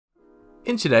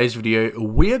In today's video,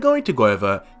 we are going to go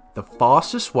over the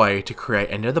fastest way to create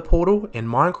a nether portal in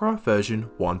Minecraft version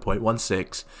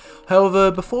 1.16. However,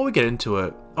 before we get into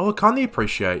it, I would kindly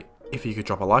appreciate if you could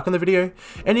drop a like on the video,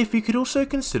 and if you could also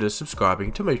consider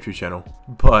subscribing to my YouTube channel.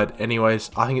 But anyways,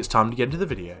 I think it's time to get into the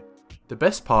video. The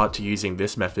best part to using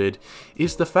this method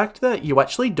is the fact that you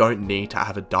actually don't need to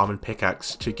have a diamond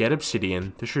pickaxe to get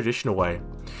obsidian the traditional way.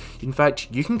 In fact,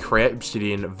 you can create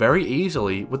obsidian very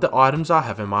easily with the items I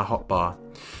have in my hotbar.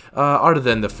 Other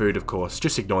than the food, of course,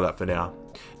 just ignore that for now.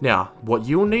 Now, what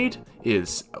you'll need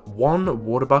is one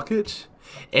water bucket,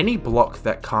 any block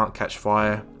that can't catch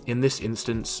fire. In this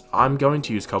instance, I'm going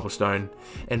to use cobblestone,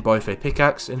 and both a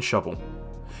pickaxe and shovel.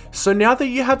 So now that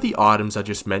you have the items I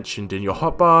just mentioned in your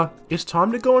hotbar, it's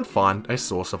time to go and find a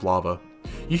source of lava.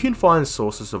 You can find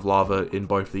sources of lava in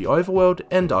both the overworld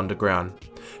and underground.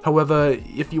 However,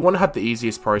 if you want to have the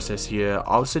easiest process here,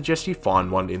 I would suggest you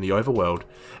find one in the overworld,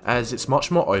 as it's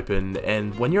much more open,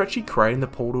 and when you're actually creating the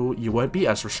portal, you won't be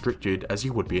as restricted as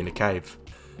you would be in a cave.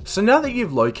 So now that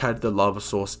you've located the lava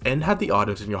source and had the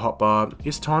items in your hotbar,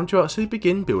 it's time to actually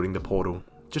begin building the portal.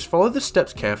 Just follow the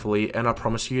steps carefully and I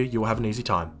promise you'll have an easy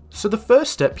time. So the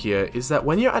first step here is that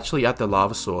when you're actually at the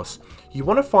lava source, you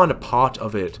want to find a part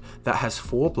of it that has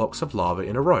 4 blocks of lava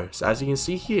in a row. So as you can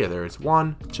see here, there is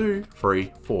 1, 2,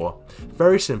 3, 4.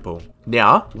 Very simple.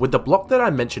 Now, with the block that I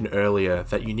mentioned earlier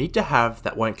that you need to have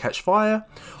that won't catch fire,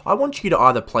 I want you to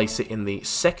either place it in the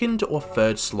second or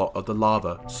third slot of the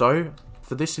lava. So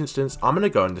for this instance, I'm going to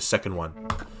go in the second one.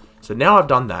 So now I've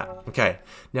done that. Okay,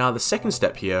 now the second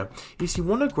step here is you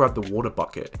want to grab the water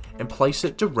bucket and place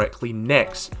it directly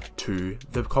next to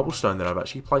the cobblestone that I've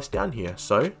actually placed down here.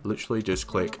 So literally just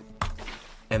click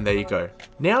and there you go.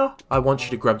 Now I want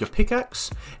you to grab your pickaxe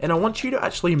and I want you to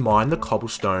actually mine the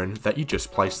cobblestone that you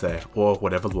just placed there, or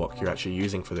whatever block you're actually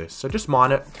using for this. So just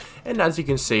mine it, and as you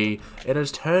can see, it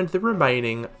has turned the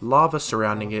remaining lava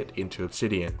surrounding it into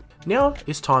obsidian. Now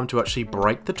it's time to actually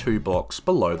break the 2 blocks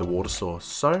below the water source.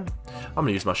 So I'm going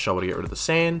to use my shovel to get rid of the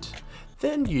sand,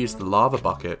 then use the lava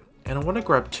bucket, and I want to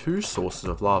grab 2 sources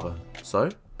of lava. So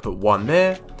put one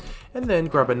there, and then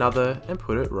grab another and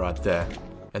put it right there.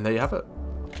 And there you have it.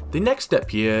 The next step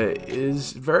here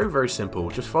is very simple.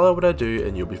 Just follow what I do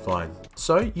and you'll be fine.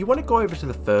 So you want to go over to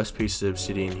the first piece of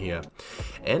obsidian here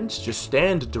and just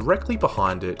stand directly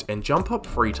behind it and jump up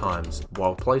 3 times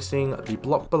while placing the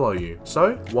block below you.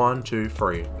 So 1, 2,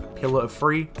 3, a pillar of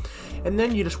 3, and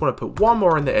then you just want to put one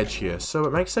more on the edge here so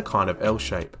it makes a kind of L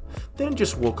shape. Then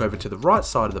just walk over to the right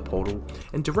side of the portal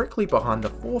and directly behind the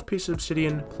 4th piece of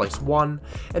obsidian place 1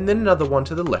 and then another one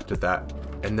to the left of that,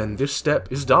 and then this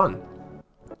step is done.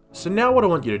 So now what I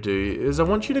want you to do is I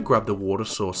want you to grab the water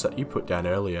source that you put down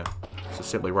earlier. So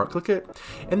simply right click it,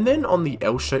 and then on the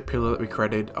L-shaped pillar that we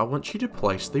created, I want you to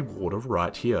place the water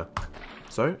right here.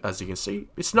 So as you can see,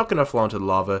 it's not going to flow into the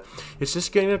lava, it's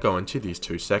just going to go into these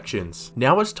 2 sections.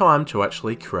 Now it's time to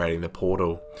actually creating the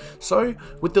portal. So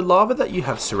with the lava that you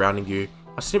have surrounding you,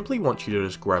 I simply want you to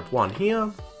just grab one here,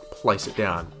 place it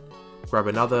down. Grab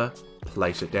another,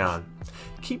 place it down.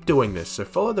 Keep doing this, so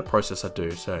follow the process I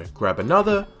do. So grab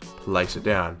another, place it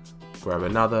down. Grab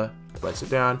another, place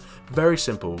it down. Very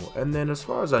simple. And then as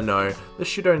far as I know, there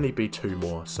should only be 2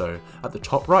 more. So at the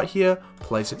top right here,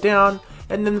 place it down.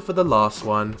 And then for the last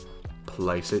one,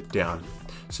 place it down.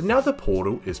 So now the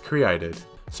portal is created.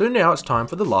 So now it's time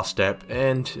for the last step,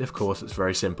 and of course it's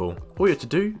very simple. All you have to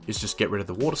do is just get rid of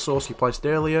the water source you placed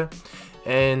earlier,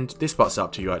 and this part's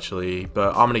up to you actually, but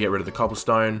I'm going to get rid of the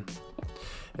cobblestone,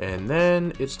 and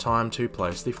then it's time to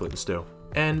place the flint and steel.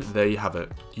 And there you have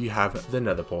it, you have the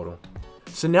nether portal.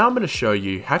 So now I'm going to show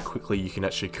you how quickly you can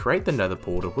actually create the nether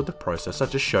portal with the process I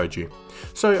just showed you.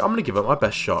 So I'm going to give it my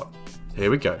best shot. Here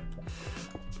we go.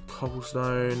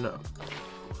 Cobblestone,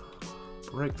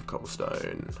 break the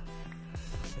cobblestone.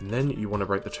 And then you want to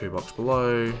break the 2 blocks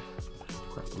below,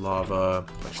 grab the lava,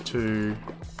 place 2,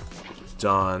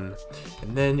 done.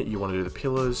 And then you want to do the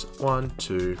pillars, 1,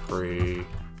 2, 3,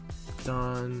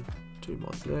 done, 2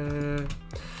 more there.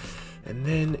 And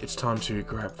then it's time to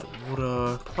grab the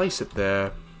water, place it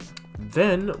there.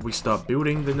 Then we start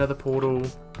building the nether portal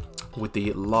with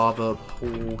the lava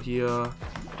pool here.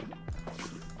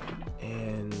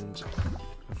 And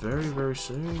very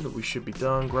soon we should be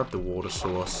done. Grab the water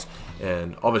source,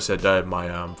 and obviously I don't have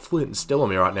my flint and steel on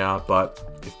me right now,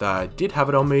 but if I did have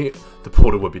it on me, the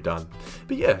portal would be done.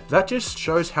 But yeah, that just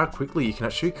shows how quickly you can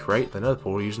actually create the Nether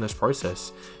Portal using this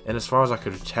process. And as far as I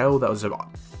could tell, that was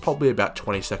probably about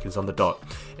 20 seconds on the dot.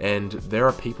 And there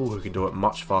are people who can do it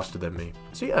much faster than me.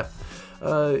 So yeah,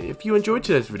 if you enjoyed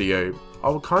today's video, I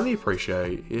would kindly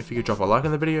appreciate if you could drop a like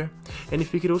on the video, and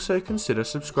if you could also consider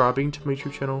subscribing to my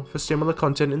YouTube channel for similar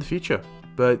content in the future.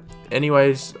 But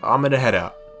anyways, I'm gonna head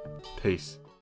out. Peace.